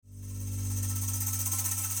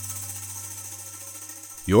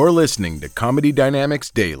You're listening to Comedy Dynamics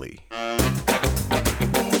Daily. Like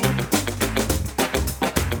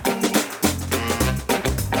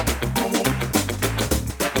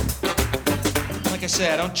I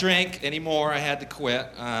said, I don't drink anymore. I had to quit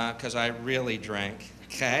because I really drank.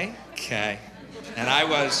 Okay? And I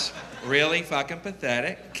was really fucking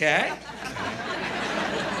pathetic. Okay?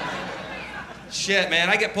 Shit, man,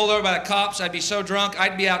 I get pulled over by the cops, I'd be so drunk,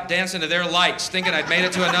 I'd be out dancing to their lights, thinking I'd made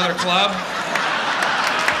it to another club.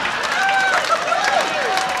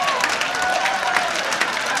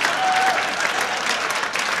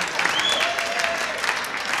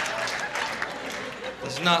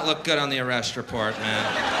 Does not look good on the arrest report,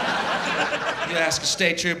 man. You ask a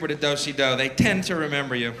state trooper to do-si-do, they tend to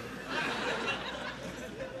remember you.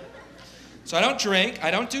 So I don't drink,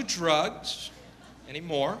 I don't do drugs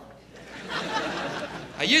anymore.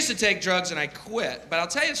 I used to take drugs and I quit, but I'll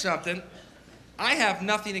tell you something, I have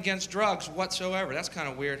nothing against drugs whatsoever. That's kind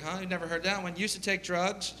of weird, huh? You've never heard that one? Used to take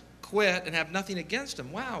drugs, quit, and have nothing against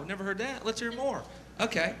them. Wow, never heard that. Let's hear more.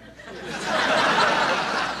 Okay.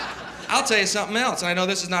 I'll tell you something else, and I know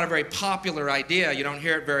this is not a very popular idea. You don't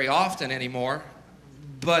hear it very often anymore,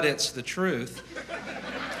 but it's the truth.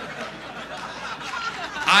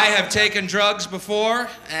 I have taken drugs before,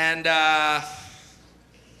 and I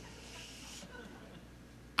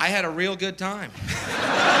had a real good time.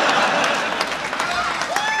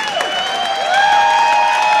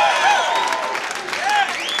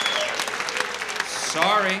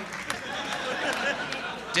 Sorry.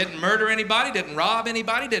 Didn't murder anybody, didn't rob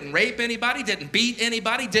anybody, didn't rape anybody, didn't beat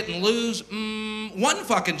anybody, didn't lose one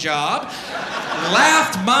fucking job,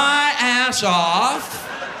 laughed my ass off,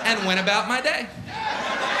 and went about my day.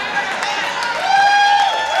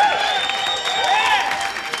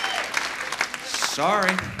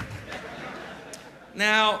 Sorry.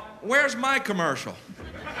 Now, where's my commercial?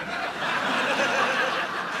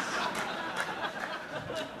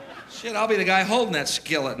 Shit, I'll be the guy holding that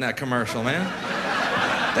skillet in that commercial, man.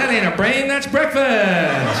 That ain't a brain, that's breakfast.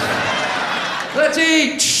 Let's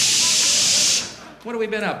eat. What have we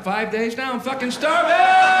been up, 5 days now? I'm fucking starving!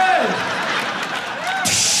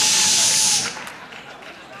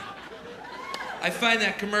 I find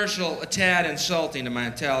that commercial a tad insulting to my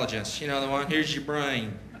intelligence. You know the one, here's your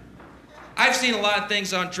brain. I've seen a lot of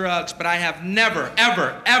things on drugs, but I have never,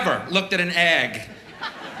 ever looked at an egg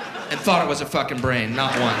and thought it was a fucking brain,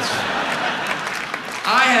 not once.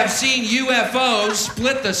 I have seen UFOs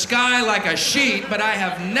split the sky like a sheet, but I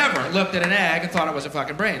have never looked at an egg and thought it was a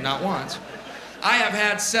fucking brain, not once. I have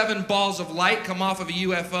had 7 balls of light come off of a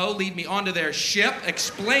UFO, lead me onto their ship,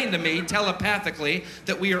 explain to me telepathically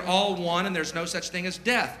that we are all one and there's no such thing as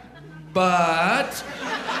death. But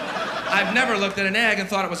I've never looked at an egg and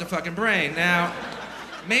thought it was a fucking brain. Now,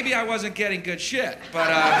 maybe I wasn't getting good shit, but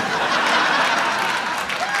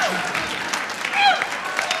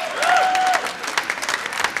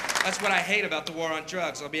that's what I hate about the war on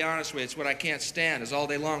drugs. I'll be honest with you. It's what I can't stand is all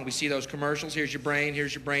day long we see those commercials. Here's your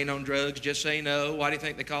brain on drugs. Just say no. Why do you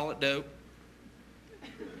think they call it dope?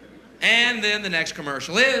 And then the next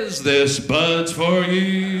commercial is, this bud's for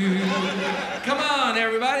you. Come on,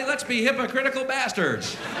 everybody. Let's be hypocritical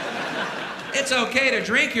bastards. It's okay to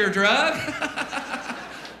drink your drug.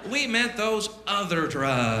 We meant those other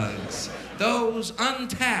drugs. Those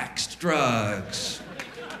untaxed drugs.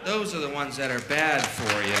 Those are the ones that are bad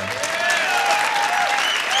for you.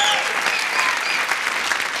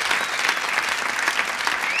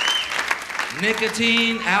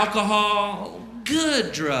 Nicotine, alcohol,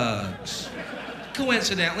 good drugs.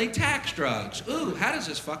 Coincidentally, tax drugs. Ooh, how does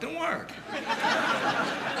this fucking work?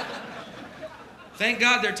 Thank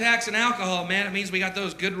God they're taxing alcohol, man. It means we got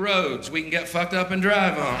those good roads we can get fucked up and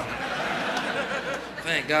drive on.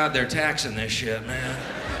 Thank God they're taxing this shit, man.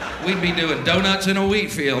 We'd be doing donuts in a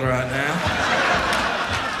wheat field right now.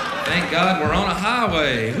 Thank God we're on a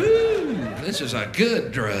highway. Woo! This is a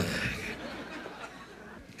good drug.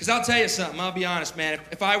 Because I'll tell you something, I'll be honest, man.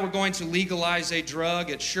 If I were going to legalize a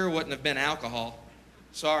drug, it sure wouldn't have been alcohol.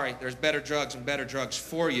 Sorry, there's better drugs and better drugs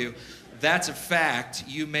for you. That's a fact.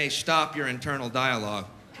 You may stop your internal dialogue.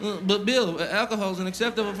 But Bill, alcohol's an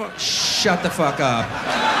acceptable form. Shut the fuck up.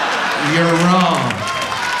 You're wrong.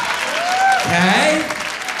 Okay?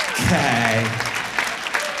 Okay.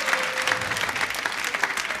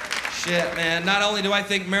 Shit, man. Not only do I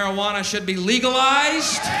think marijuana should be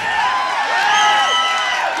legalized,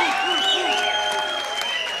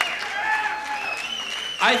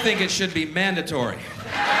 I think it should be mandatory.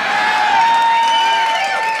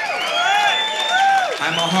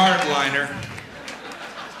 I'm a hardliner.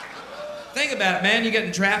 Think about it, man. You get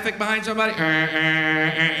in traffic behind somebody.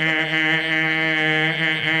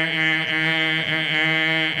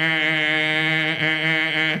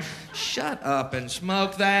 up and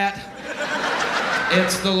smoke that,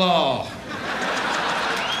 it's the law.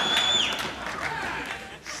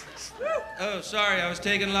 Oh, sorry, I was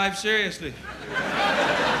taking life seriously.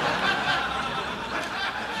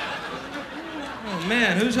 Oh,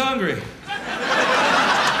 man, who's hungry?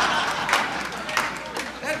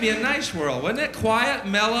 That'd be a nice world, wouldn't it? Quiet,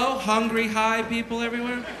 mellow, hungry, high people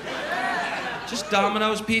everywhere. Just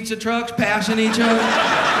Domino's pizza trucks passing each other.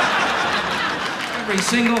 Every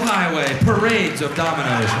single highway, parades of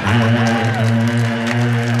Domino's.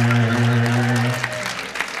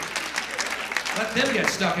 Let them get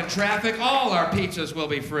stuck in traffic, all our pizzas will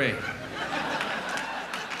be free. I'm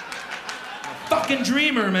a fucking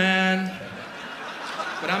dreamer, man.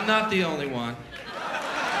 But I'm not the only one.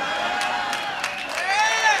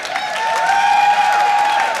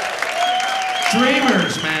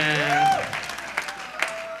 Dreamers, man.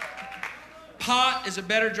 Pot is a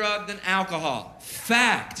better drug than alcohol.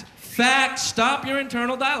 Fact. Fact. Stop your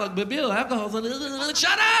internal dialogue. But Bill, alcohol's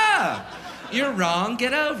shut up! You're wrong.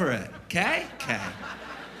 Get over it. Okay? Okay.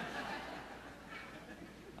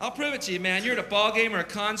 I'll prove it to you, man. You're at a ball game or a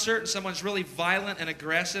concert and someone's really violent and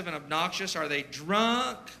aggressive and obnoxious. Are they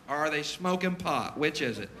drunk or are they smoking pot? Which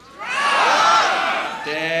is it?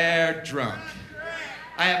 They're drunk.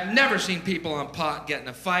 I have never seen people on pot get in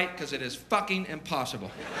a fight because it is fucking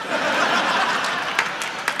impossible.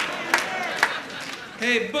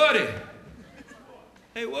 Hey, buddy.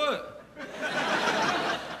 Hey, what?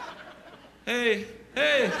 Hey.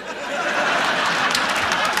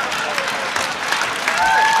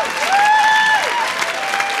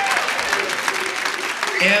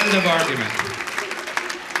 End of argument.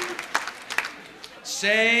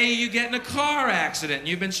 Say you get in a car accident and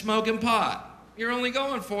you've been smoking pot. You're only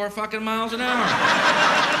going 4 fucking miles an hour.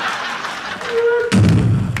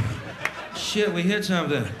 Shit, we hit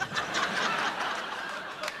something.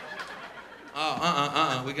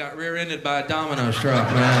 Oh, we got rear-ended by a Domino's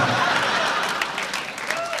truck, man.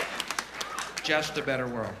 Just a better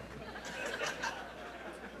world.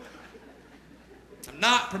 I'm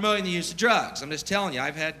not promoting the use of drugs. I'm just telling you,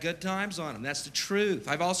 I've had good times on them. That's the truth.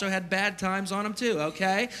 I've also had bad times on them too,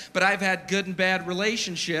 okay? But I've had good and bad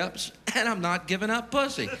relationships, and I'm not giving up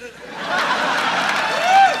pussy.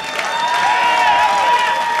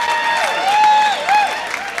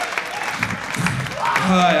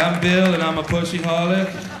 Hi, I'm Bill, and I'm a pussyholic.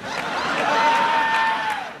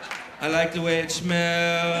 I like the way it smells.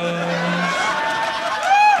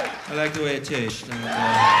 I like the way it tastes.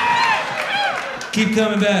 Keep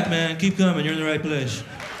coming back, man. Keep coming. You're in the right place.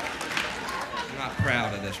 I'm not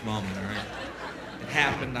proud of this moment, all right? It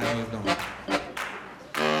happened, I moved on.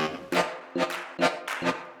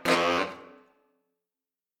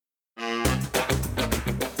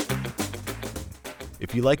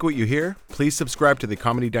 If you like what you hear, please subscribe to the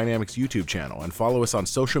Comedy Dynamics YouTube channel and follow us on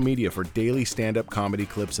social media for daily stand-up comedy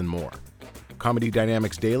clips and more. Comedy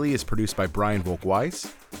Dynamics Daily is produced by Brian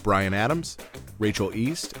Volk-Weiss, Brian Adams, Rachel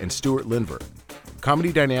East, and Stuart Lindver.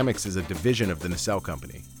 Comedy Dynamics is a division of the Nacelle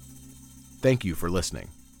Company. Thank you for listening.